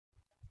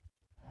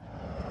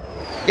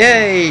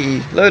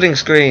Yay! Loading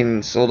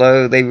screens,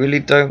 although they really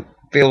don't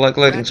feel like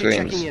loading Ratchet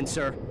screens. checking in,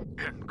 sir.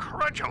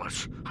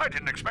 Incredulous! I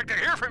didn't expect to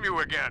hear from you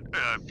again,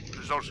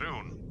 so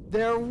soon.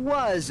 There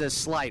was a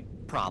slight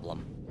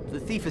problem. The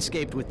thief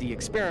escaped with the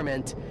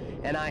experiment,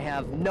 and I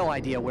have no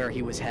idea where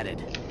he was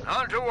headed.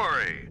 Not to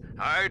worry.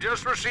 I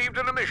just received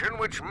an emission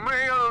which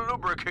may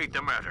lubricate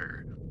the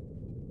matter.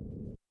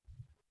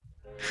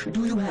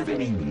 Do you have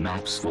any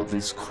maps for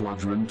this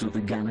quadrant of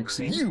the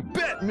galaxy? You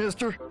bet,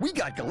 mister! We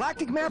got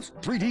galactic maps,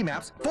 3D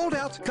maps,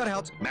 fold-outs,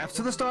 cutouts, maps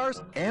to the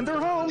stars, and their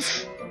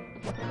homes!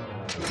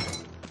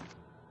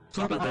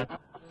 Sorry about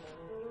that.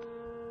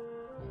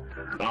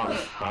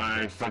 Oh,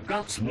 I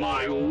forgot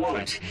my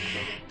wallet.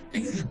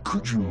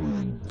 Could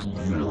you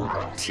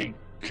take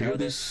care of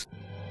this?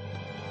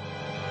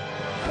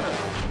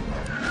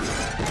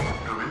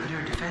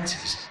 Perimeter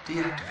defenses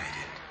deactivated.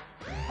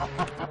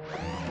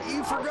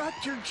 You forgot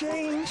your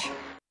change!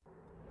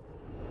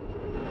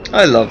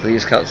 I love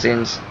these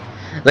cutscenes.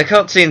 The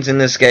cutscenes in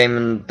this game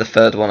and the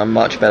third one are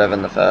much better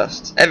than the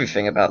first.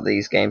 Everything about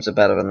these games are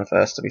better than the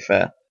first, to be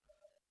fair.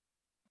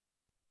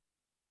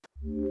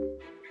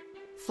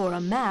 For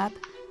a map,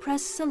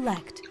 press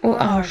select Or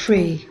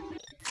R3.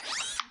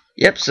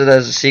 Yep, so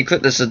there's a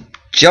secret. There's a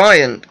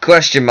giant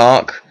question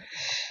mark.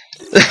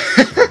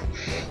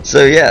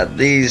 So yeah,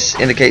 these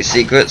indicate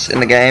secrets in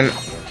the game.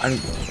 I'm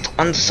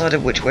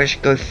undecided which way I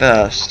should go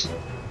first.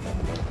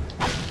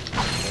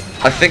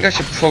 I think I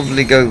should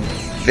probably go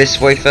this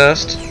way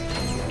first,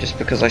 just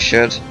because I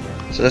should.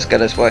 So let's go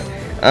this way.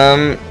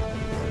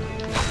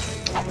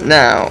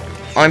 Now,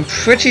 I'm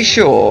pretty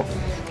sure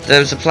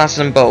there's a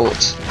platinum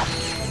bolt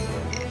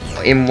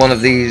in one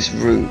of these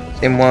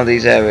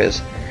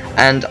areas,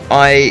 and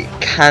I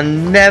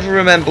can never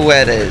remember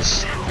where it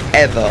is,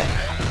 ever.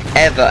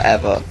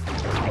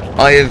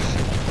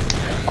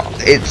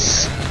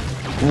 It's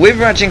with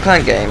Ratchet and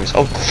Clank games.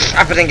 Oh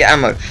crap! I didn't get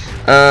ammo.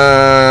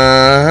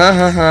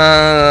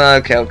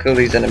 Okay, I'll kill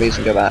these enemies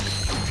and go back.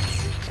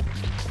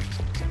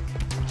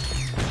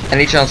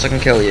 Any chance I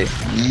can kill you?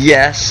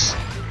 Yes.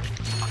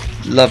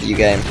 Love you,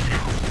 game.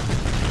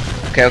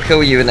 Okay, I'll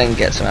kill you and then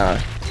get some ammo.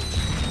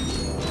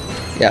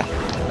 Yeah.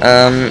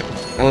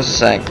 What was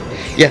I saying?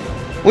 Yeah,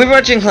 with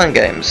Ratchet and Clank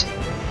games,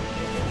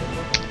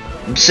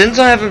 since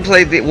I haven't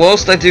played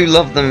whilst I do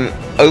love them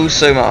oh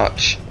so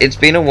much, it's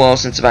been a while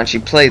since I've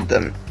actually played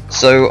them.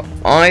 So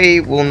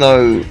I will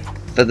know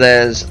that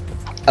there's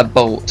a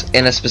bolt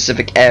in a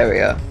specific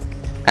area,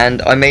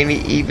 and I may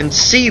even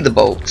see the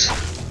bolt.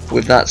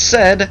 With that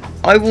said,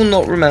 I will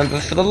not remember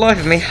for the life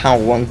of me how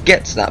one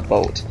gets that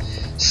bolt.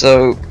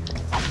 So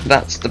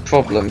that's the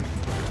problem.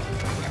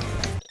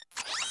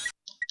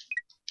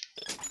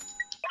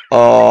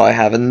 Oh, I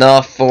have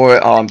enough for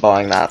it. Oh, I'm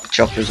buying that. The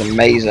chopper's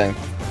amazing.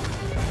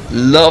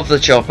 Love the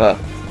chopper.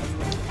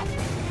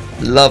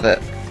 Love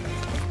it.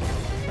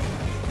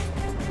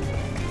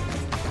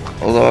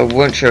 Although I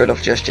won't show it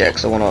off just yet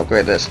because I want to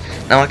upgrade this.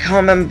 Now I can't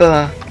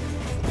remember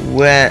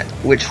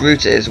which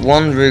route it is.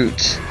 One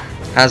route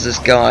has this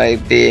guy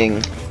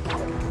being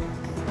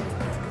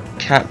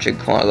captured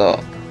quite a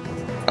lot.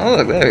 Oh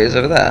look, there he is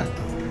over there.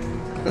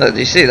 Look, do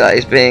you see that?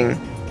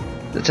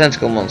 The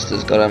tentacle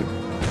monster's got him.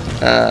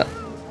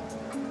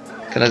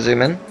 Can I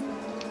zoom in?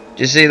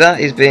 Do you see that?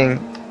 He's being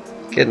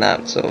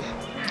kidnapped, sort of.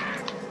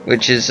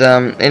 Which is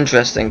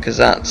interesting, because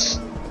that's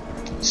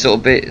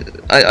sort of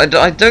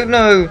I don't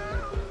know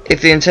if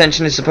the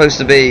intention is supposed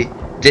to be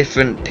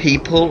different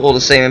people or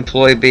the same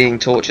employee being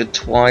tortured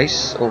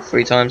twice or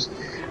 3 times.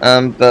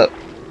 But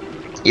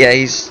yeah,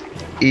 he's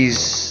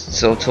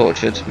sort of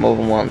tortured more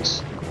than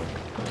once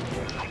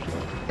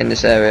in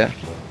this area,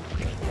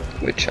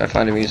 which I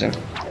find amusing.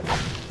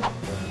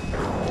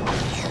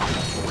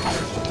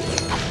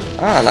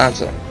 Ah,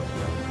 Lancer.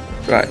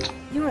 Right.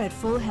 You're at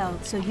full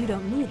health, so you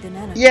don't need the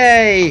nano.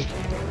 Yay!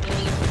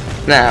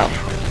 Now,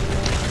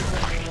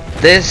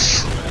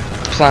 this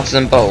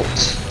platinum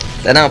bolt.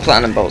 They're now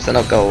platinum bolts. They're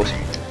not gold.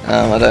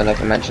 I don't know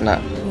if I mentioned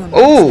that.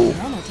 Oh!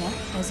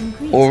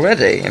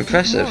 Already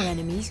impressive. More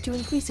enemies to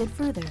increase it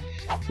further.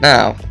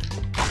 Now.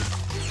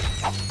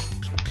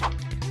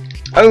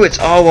 Oh, it's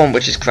R1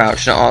 which is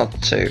crouch, not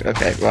R2.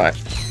 Okay, right.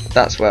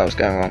 That's where I was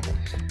going wrong.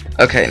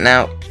 Okay,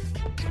 now.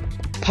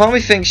 Part of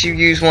me thinks you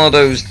use one of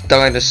those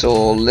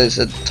dinosaur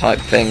lizard type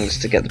things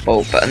to get the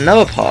bolt, but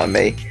another part of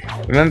me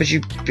remembers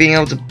you being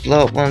able to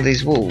blow up one of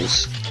these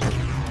walls.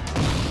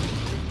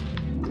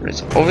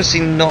 It's obviously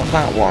not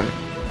that one.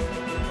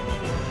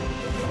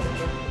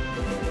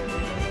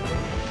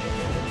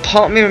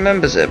 Part of me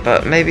remembers it,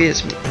 but maybe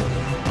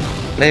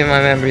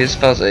my memory is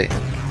fuzzy.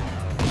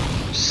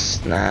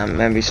 Nah,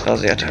 memory's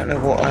fuzzy. I don't know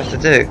what I have to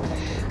do.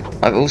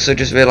 I've also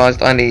just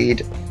realised I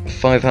need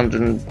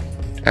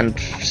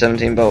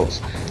 517 bolts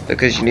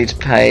because you need to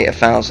pay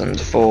 1,000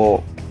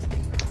 for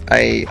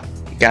a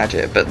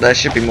gadget, but there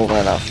should be more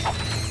than enough.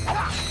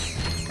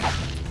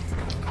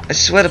 I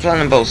swear the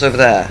platinum bolt's over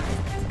there.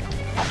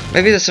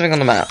 Maybe there's something on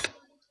the map.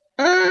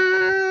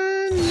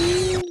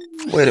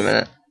 Wait a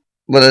minute.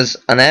 Well, there's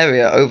an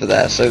area over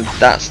there, so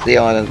that's the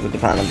island with the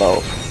platinum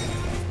bolt.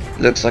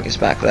 Looks like it's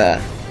back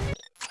there.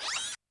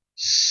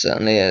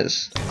 Certainly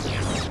is.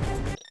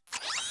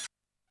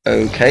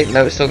 Okay,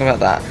 no, it's talking about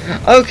that.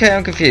 Okay,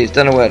 I'm confused.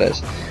 Don't know where it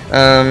is.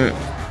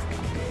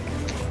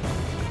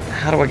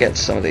 How do I get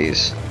to some of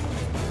these?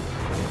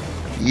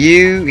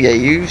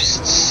 You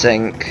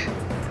sink.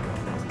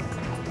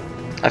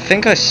 I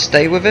think I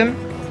stay with him.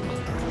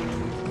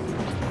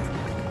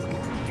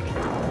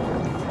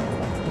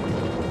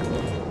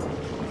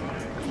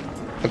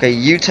 Okay,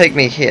 you take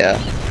me here.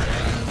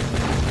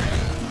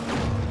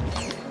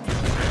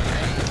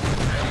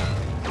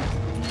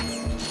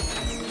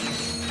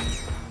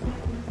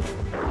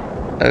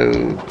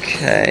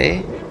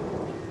 Okay.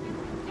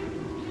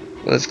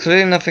 Well, there's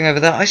clearly nothing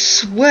over there. I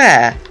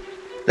swear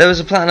there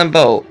was a platinum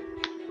bolt.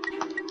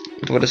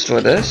 Do I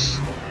destroy this?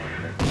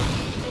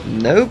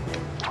 Nope.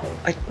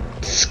 I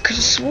could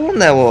have sworn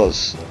there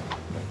was.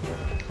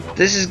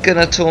 This is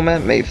gonna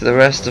torment me for the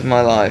rest of my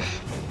life.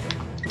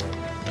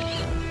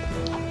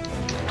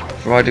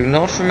 For I do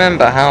not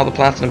remember how the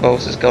platinum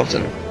bolt is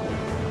gotten.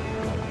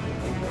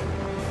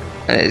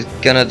 And it is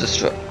gonna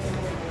destroy...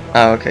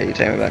 Oh, okay, you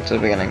take me back to the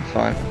beginning,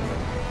 fine.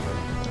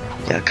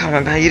 Yeah, I can't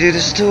remember how you do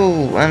this at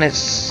all, and it's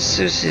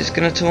seriously, it's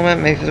gonna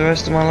torment me for the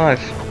rest of my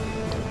life.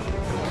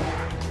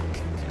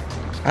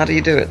 How do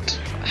you do it?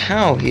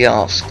 How, he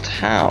asked,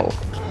 how?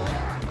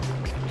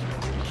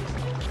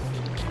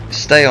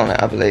 Stay on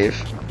it, I believe.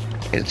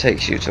 It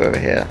takes you to over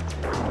here.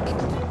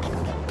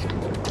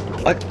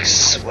 I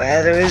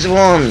swear there is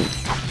one!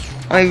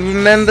 I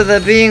remember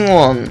there being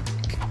one!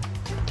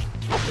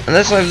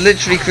 Unless I've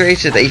literally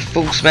created a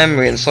false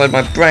memory inside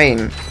my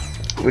brain,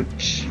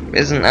 which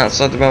isn't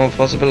outside the realm of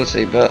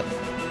possibility, but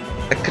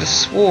I could have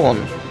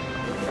sworn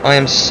I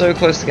am so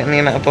close to getting the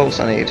amount of bolts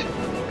I need.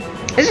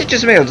 Is it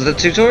just me, or does the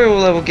tutorial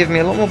level give me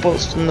a lot more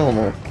bolts than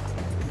normal?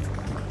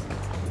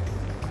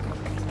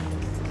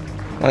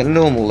 Like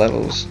normal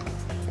levels.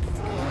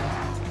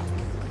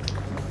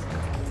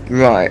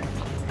 Right.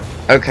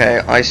 Okay,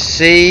 I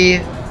see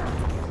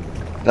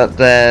that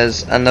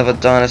there's another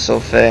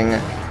dinosaur thing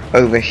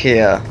over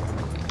here.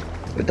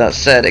 With that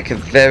said, it could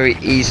very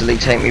easily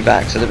take me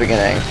back to the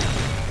beginning.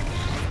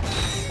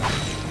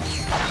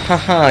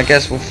 Haha, I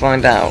guess we'll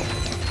find out.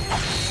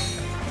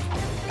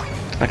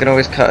 I can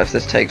always cut if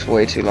this takes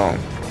way too long.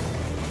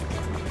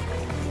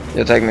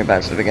 You're taking me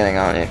back to the beginning,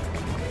 aren't you?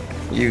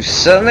 You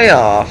certainly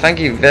are, thank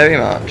you very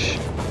much.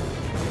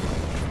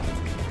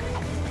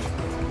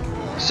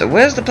 So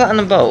where's the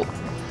platinum bolt?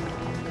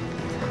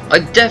 I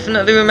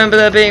definitely remember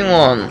there being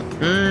one.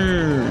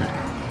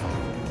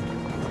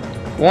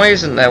 Why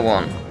isn't there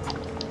one?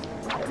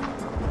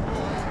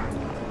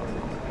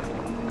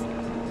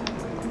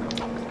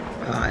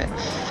 I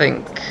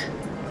think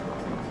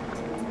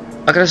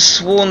I could have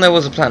sworn there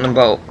was a platinum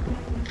bolt,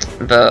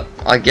 but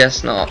I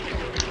guess not.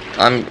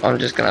 I'm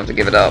just gonna have to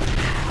give it up.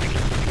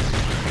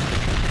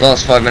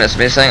 Last 5 minutes of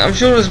me saying I'm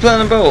sure there's a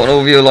platinum bolt, and all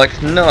of you are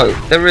like, no,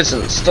 there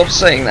isn't. Stop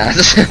saying that.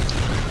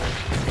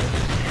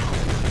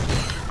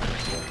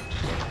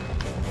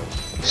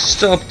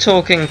 Stop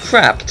talking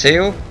crap,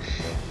 Teal.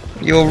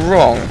 You're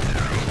wrong.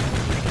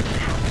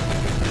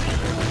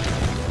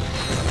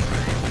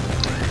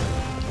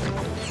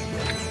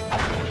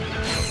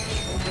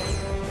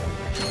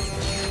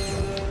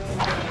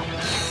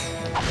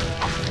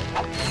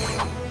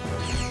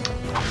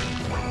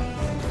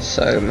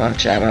 So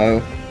much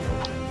ammo.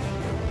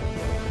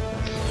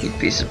 You'd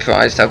be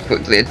surprised how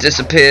quickly it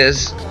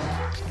disappears.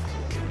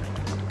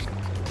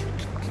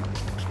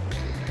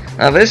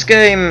 Now this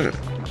game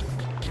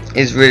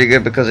is really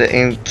good because it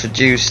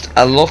introduced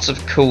a lot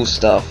of cool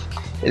stuff.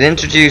 It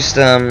introduced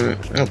oh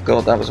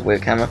god, that was a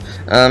weird camera.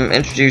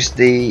 Introduced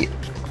the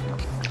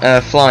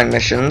flying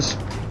missions,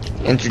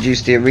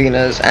 introduced the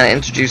arenas, and it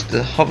introduced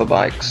the hover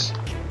bikes.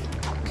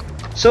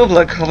 Sort of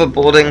like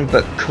hoverboarding,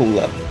 but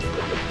cooler.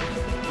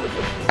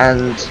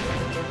 And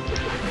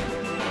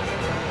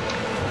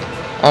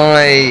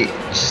I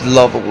just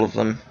love all of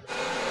them.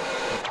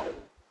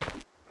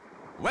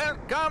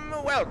 Welcome,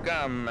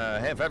 welcome.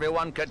 If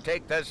everyone could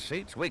take their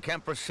seats, we can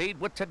proceed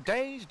with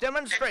today's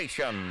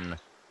demonstration.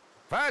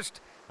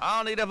 First,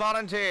 I'll need a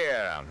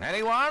volunteer.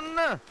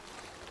 Anyone?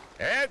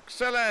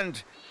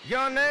 Excellent.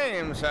 Your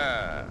name,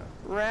 sir?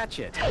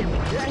 Ratchet.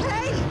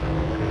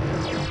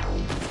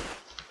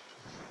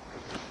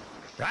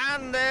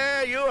 And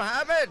there you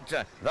have it,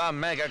 the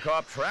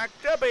Megacorp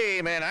tractor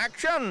beam in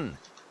action.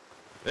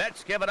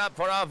 Let's give it up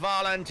for our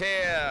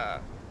volunteer.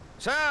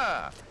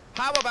 Sir,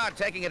 how about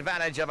taking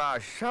advantage of our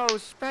show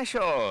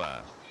special?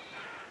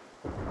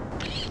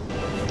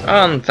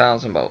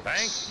 1,000 bolts.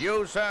 Thank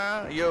you,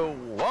 sir. You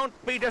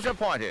won't be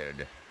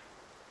disappointed.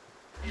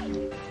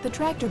 The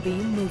tractor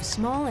beam moves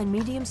small and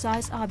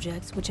medium-sized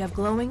objects which have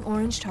glowing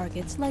orange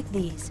targets like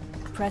these.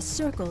 Press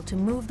circle to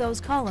move those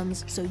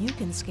columns so you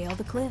can scale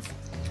the cliff.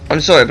 I'm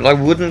sorry, but I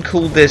wouldn't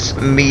call this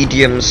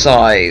medium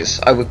size.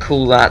 I would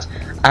call that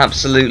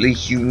absolutely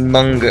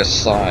humongous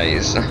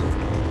size.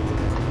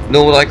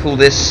 Nor would I call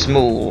this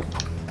small.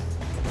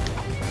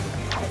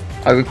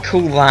 I would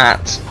call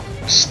that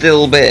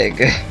still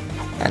big.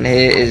 And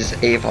here is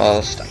a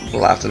vast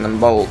platinum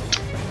bolt.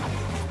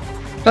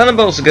 Planet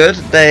bolts are good.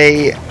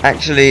 They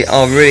actually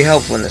are really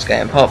helpful in this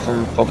game, apart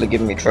from probably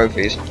giving me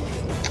trophies.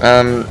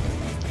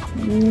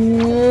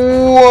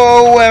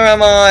 Whoa, where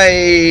am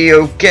I?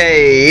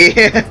 Okay.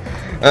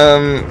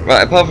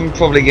 Right, apart from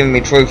probably giving me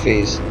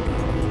trophies,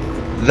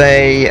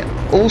 they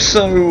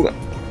also,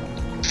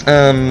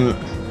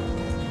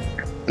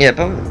 yeah,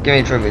 apart from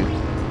giving me trophies,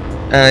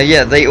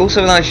 yeah, they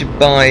also allow you to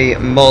buy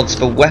mods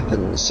for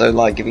weapons, so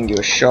like giving you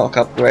a shark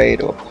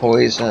upgrade, or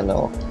poison,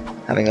 or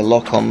having a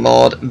lock-on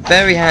mod.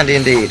 Very handy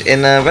indeed.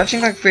 In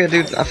Ratchet and Clank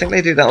 3, I think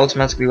they do that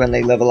automatically when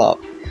they level up.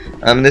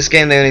 In this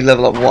game they only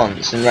level up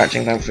once. In Ratchet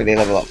and Clank 3 they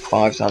level up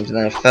 5 times, and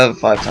then a further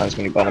 5 times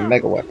when you buy a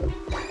mega weapon.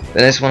 In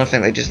this one I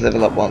think they just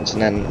level up once,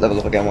 and then level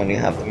up again when you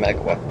have the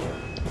mega weapon.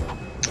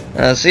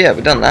 So yeah,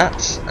 we've done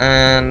that,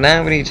 and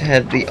now we need to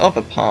head the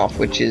other path,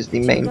 which is the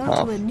main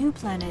path. To go to a new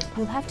planet,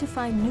 you'll have to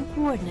find new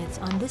coordinates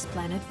on this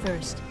planet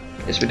first.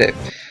 Yes, we do.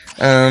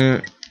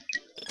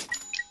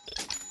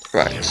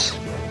 Right.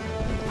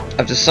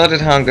 I've decided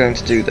how I'm going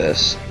to do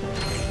this.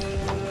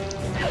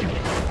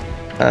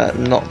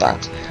 Not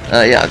that.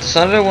 Yeah, I've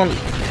decided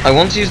I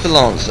want to use the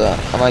Lancer,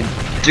 and I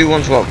do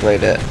want to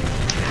upgrade it,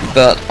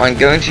 but I'm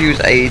going to use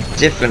a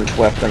different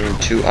weapon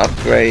to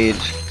upgrade.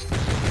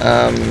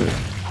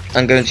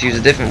 I'm going to use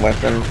a different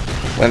weapon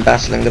when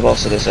battling the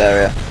boss of this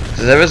area,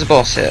 because there is a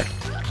boss here.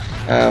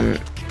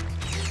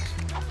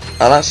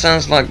 Oh, that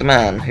sounds like the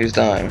man who's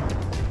dying.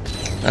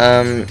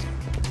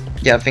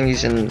 Yeah, I think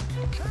he's in.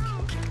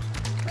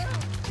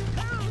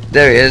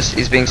 There he is.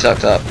 He's being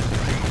sucked up.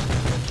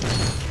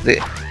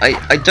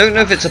 I don't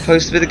know if it's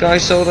supposed to be the guy who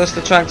sold us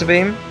the tractor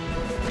beam,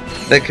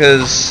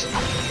 because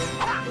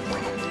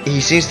he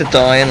seems to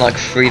die in like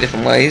 3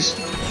 different ways.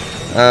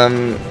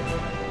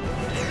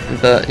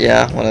 But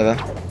yeah, whatever.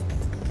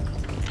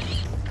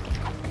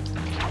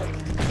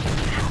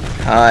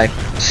 Hi.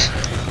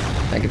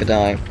 Thank you for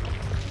dying.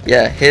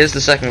 Yeah, here's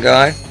the second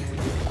guy.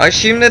 I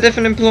assume they're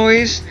different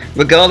employees,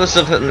 regardless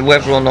of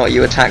whether or not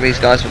you attack these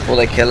guys before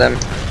they kill him.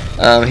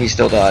 He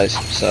still dies,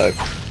 so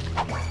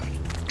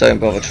don't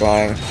bother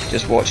trying.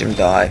 Just watch him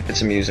die.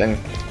 It's amusing.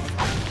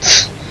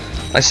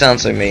 I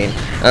sound so mean.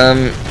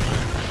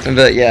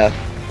 But yeah.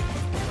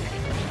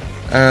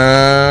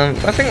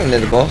 I think we're near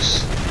the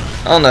boss.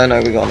 Oh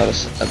no, we got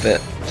a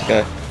bit to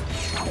go.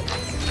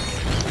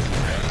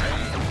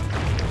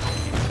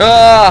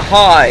 Ah,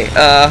 hi.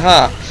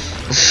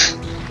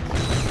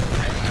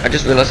 I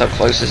just realised how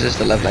close this is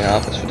to leveling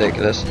up. It's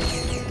ridiculous.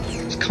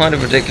 It's kind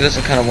of ridiculous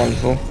and kind of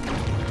wonderful.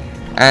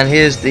 And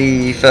here's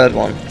the third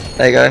one.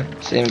 There you go.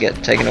 See him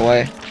get taken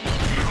away.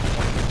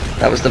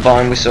 That was the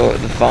vine we saw,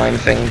 the vine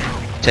thing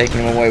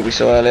taking him away we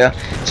saw earlier.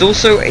 It's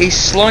also a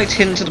slight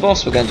hint to the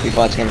boss we're going to be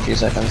fighting in a few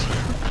seconds.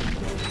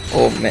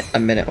 Or a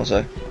minute or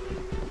so.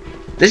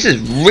 This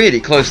is really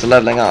close to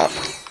leveling up.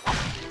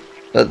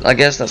 But I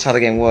guess that's how the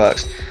game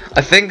works.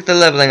 I think the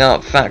leveling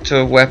up factor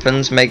of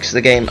weapons makes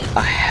the game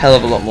a hell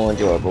of a lot more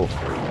enjoyable.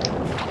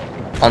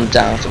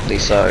 Undoubtedly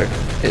so.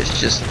 It's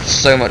just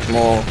so much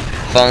more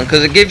fun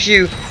because it gives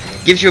you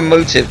a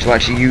motive to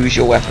actually use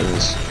your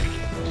weapons,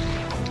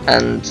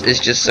 and it's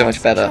just so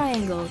much better.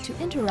 Triangle to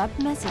interrupt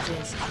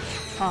messages.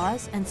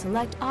 Pause and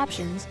select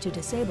options to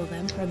disable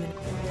them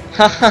permanently.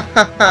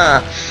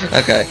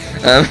 Okay.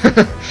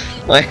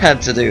 I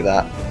had to do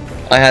that.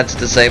 I had to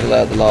disable her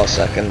at the last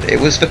second. It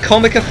was for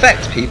comic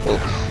effect, people.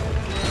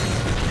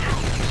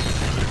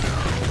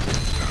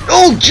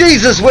 Oh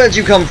Jesus, where'd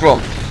you come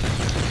from?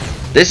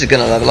 This is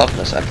gonna level up in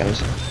a second.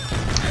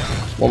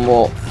 One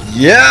more.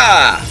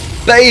 Yeah!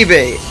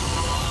 Baby!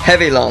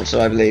 Heavy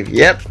Lancer, I believe.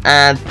 Yep.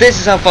 And this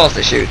is how fast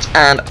it shoots.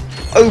 And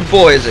oh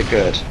boy, is it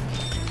good.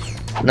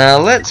 Now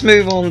let's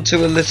move on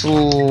to a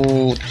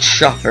little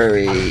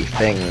choppery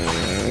thing.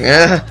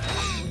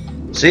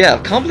 So yeah,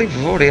 I can't believe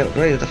we've already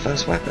upgraded the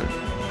first weapon.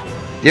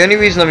 The only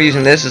reason I'm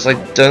using this is I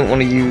don't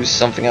want to use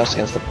something else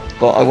against the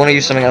boss. I want to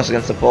use something else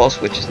against the boss,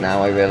 which is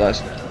now I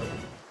realise.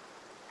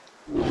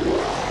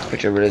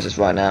 Which I realise is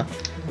right now.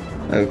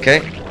 Okay.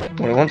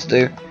 What I want to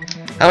do.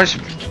 How much?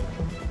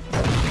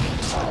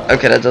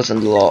 Okay, that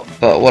doesn't a lot,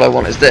 but what I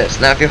want is this.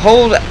 Now if you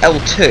hold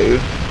L2,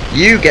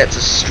 you get to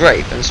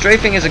strafe, and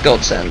strafing is a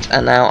godsend,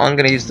 and now I'm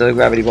going to use the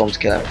gravity bomb to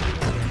kill him.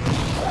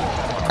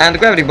 And the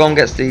gravity bomb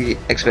gets the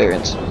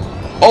experience.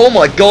 Oh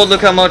my god,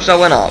 look how much that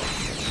went up.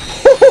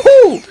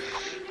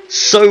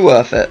 So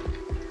worth it.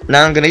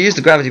 Now I'm going to use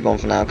the gravity bomb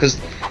for now, because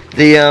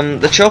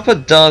the chopper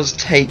does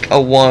take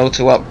a while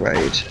to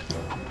upgrade.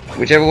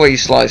 Whichever way you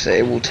slice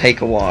it, it will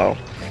take a while.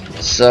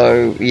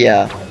 So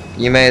yeah,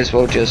 you may as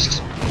well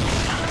just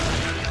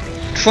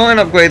try and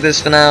upgrade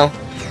this for now,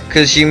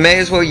 because you may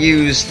as well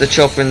use the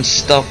chopper in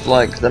stuff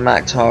like the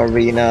Maktar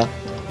Arena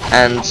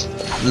and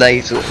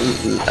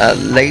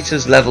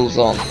later's levels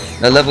on.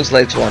 No, levels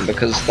later on,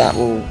 because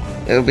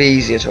it'll be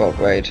easier to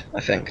upgrade, I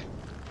think.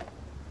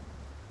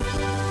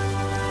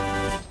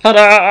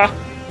 Ta-da!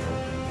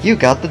 You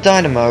got the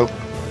dynamo.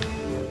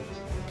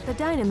 The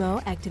dynamo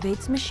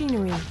activates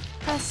machinery.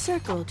 Press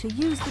circle to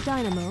use the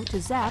dynamo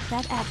to zap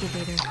that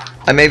activator.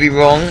 I may be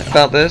wrong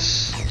about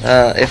this.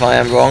 If I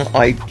am wrong,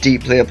 I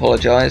deeply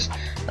apologise.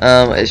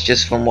 It's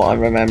just from what I'm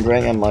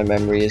remembering, and my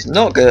memory is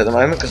not good at the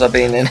moment because I've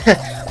been in.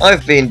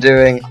 I've been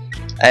doing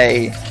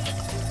a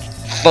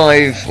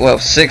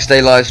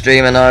 6-day live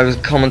stream, and I was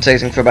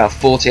commentating for about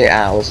 48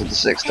 hours of the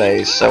 6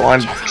 days, so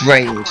I'm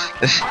drained.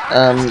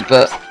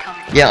 But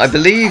yeah, I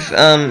believe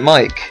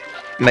Mike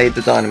made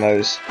the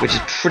dynamos, which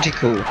is pretty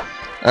cool.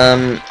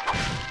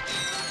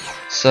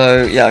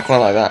 So yeah, I quite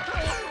like that.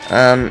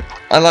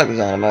 I like the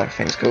dynamo, I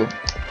think it's cool.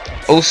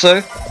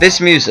 Also, this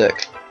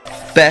music,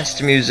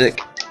 best music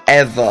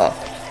ever,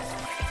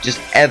 just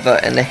ever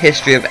in the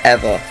history of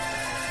ever.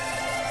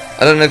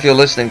 I don't know if you're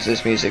listening to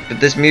this music, but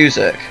this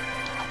music,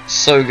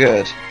 so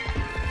good.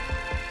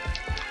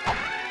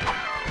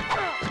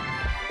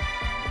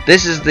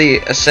 This is the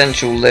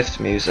essential lift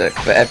music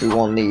that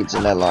everyone needs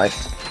in their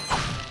life.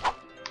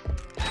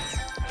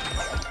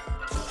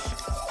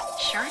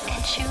 Shirt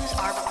and shoes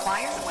are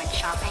required when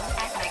shopping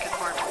at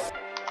Megacorp.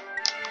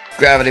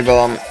 Gravity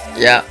bomb.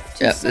 Yeah,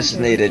 this is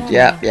needed.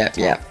 Yeah.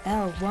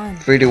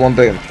 3, 2, 1,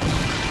 boom.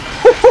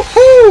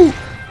 Woo-hoo-hoo!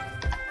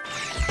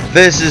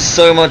 This is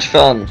so much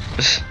fun.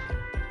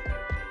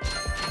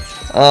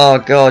 Oh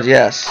god,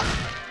 yes.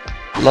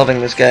 Loving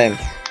this game.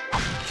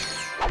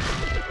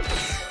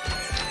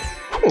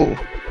 Ooh.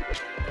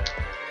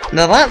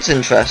 Now that's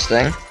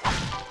interesting.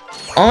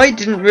 I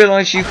didn't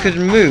realise you could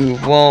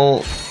move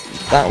while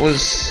that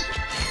was...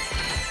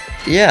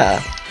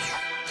 Yeah.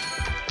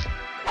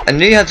 I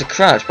knew you had to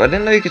crouch, but I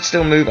didn't know you could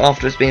still move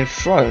after it's been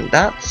thrown.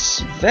 That's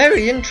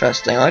very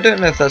interesting. I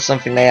don't know if that's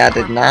something they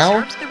added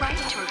now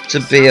to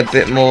be a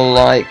bit more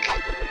like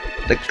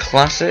the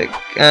classic,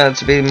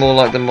 to be more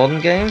like the modern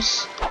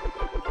games.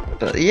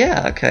 But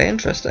yeah, okay,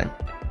 interesting.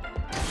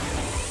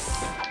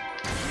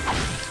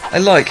 I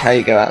like how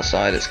you go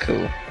outside, it's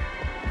cool.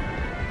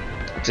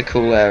 It's a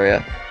cool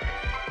area.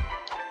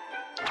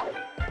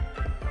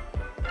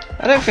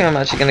 I don't think I'm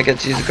actually going to get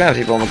to use the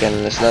gravity bomb again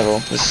in this level.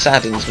 This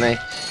saddens me.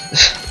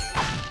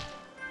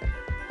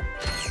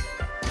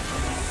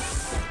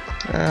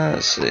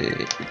 Let's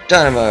see.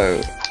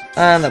 Dynamo.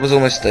 And that was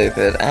almost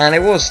stupid. And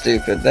it was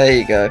stupid. There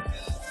you go.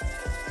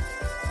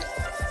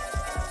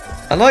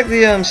 I like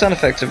the sound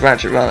effects of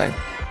Ratchet running.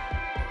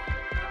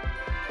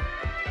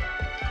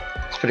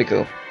 It's pretty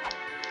cool.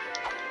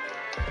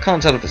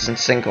 Can't tell if it's in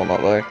sync or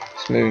not though.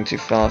 It's moving too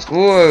fast.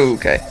 Whoa,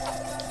 okay.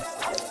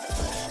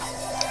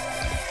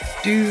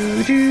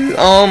 Do do.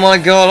 Oh my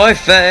god, I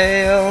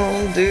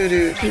failed. Do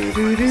do do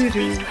do do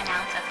do.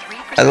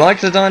 I like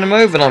the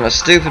dynamo, but I'm a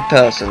stupid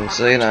person,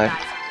 so you know.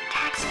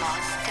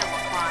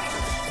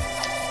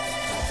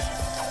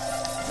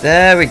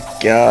 There we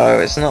go.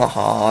 It's not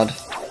hard.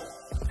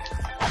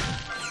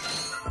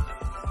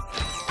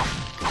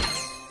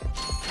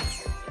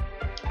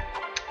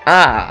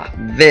 Ah,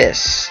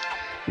 this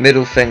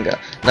middle finger.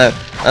 No,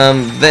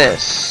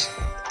 this.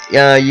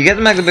 You get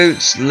the Mega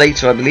Boots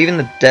later, I believe, in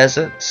the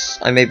deserts.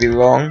 I may be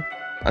wrong.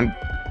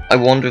 I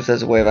wonder if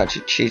there's a way of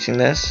actually cheating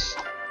this.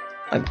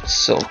 I'm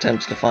sort of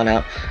tempted to find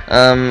out.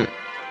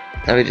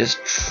 Let me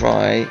just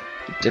try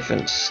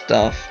different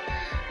stuff.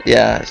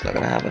 Yeah, it's not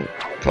gonna happen.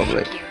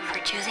 Probably.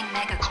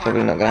 It's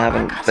probably not gonna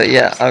happen. But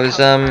yeah, I was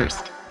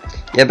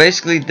yeah,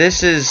 basically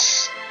this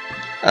is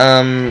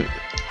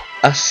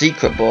a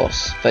secret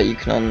boss that you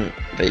can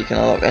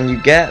unlock, and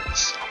you get.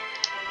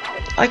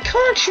 I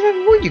can't actually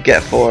remember what you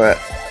get for it.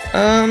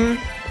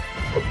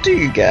 What do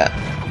you get?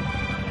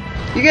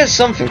 You get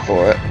something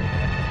for it.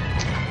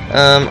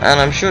 And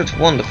I'm sure it's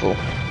wonderful.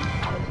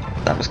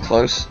 That was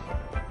close.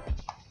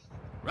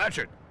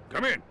 Ratchet,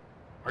 come in.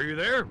 Are you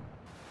there?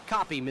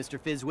 Copy, Mr.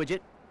 Fizzwidget.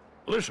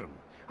 Listen,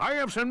 I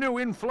have some new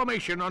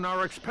information on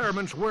our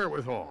experiment's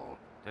wherewithal.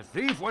 The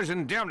thief was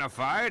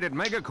indemnified at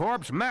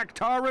Megacorp's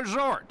Mactar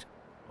Resort.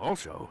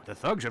 Also, the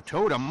thugs have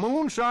towed a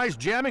moon-sized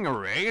jamming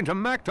array into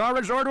Mactar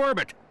Resort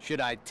orbit.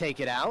 Should I take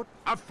it out?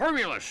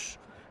 Affirmulous!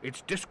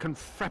 It's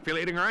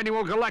disconfabulating our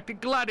annual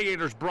Galactic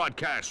Gladiators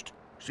broadcast.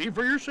 See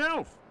for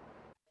yourself.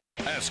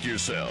 Ask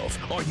yourself,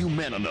 are you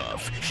man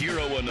enough,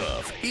 hero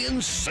enough,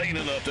 insane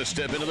enough to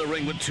step into the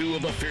ring with two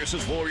of the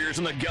fiercest warriors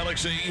in the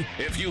galaxy?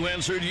 If you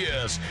answered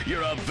yes,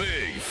 you're a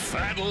big,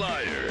 fat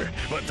liar.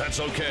 But that's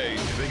okay,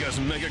 because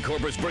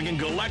Megacorp is bringing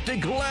Galactic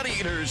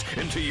Gladiators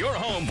into your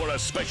home for a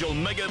special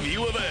Mega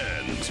View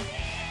event.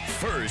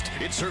 First,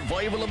 it's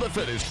survival of the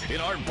fittest in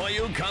our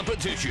bio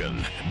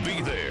competition.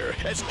 Be there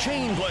as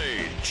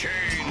Chainblade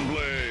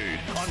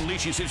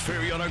unleashes his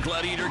fury on our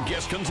gladiator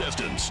guest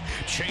contestants.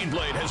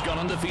 Chainblade has gone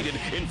undefeated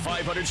in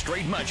 500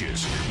 straight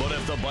matches, but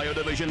if the bio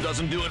division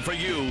doesn't do it for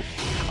you,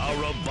 our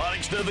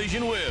robotics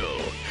division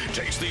will.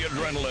 Taste the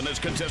adrenaline as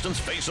contestants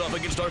face off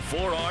against our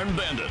four-armed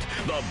bandit,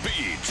 the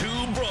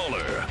B2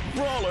 Brawler.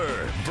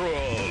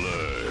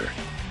 Brawler.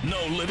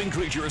 No living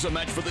creature is a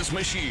match for this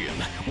machine.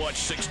 Watch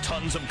 6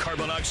 tons of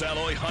Carbonox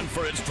alloy hunt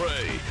for its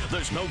prey.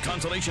 There's no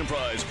consolation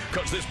prize,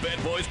 cause this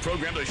bad boy's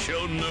programmed to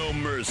show no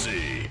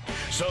mercy.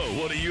 So,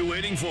 what are you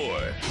waiting for?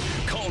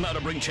 Call now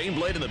to bring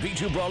Chainblade and the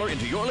B2 Brawler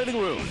into your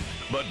living room.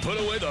 But put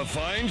away the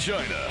fine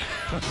china.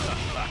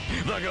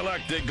 The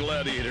Galactic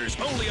Gladiators,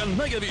 only on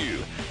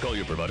Megaview. Call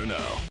your provider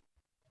now.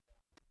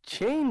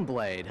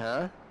 Chainblade,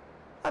 huh?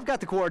 I've got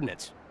the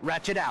coordinates.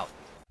 Ratchet out.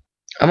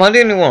 Am I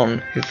the only one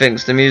who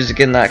thinks the music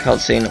in that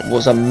cutscene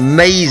was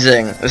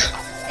amazing?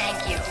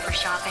 Thank you for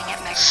shopping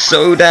at Mexico.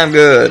 So damn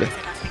good.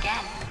 Visit us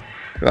again.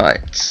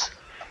 Right.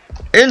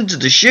 Into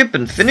the ship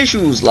and finish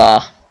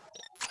Oozla.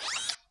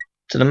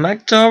 To the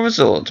Magtar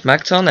Resort,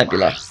 Magtar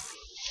Nebula.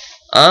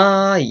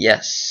 Ah,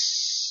 yes.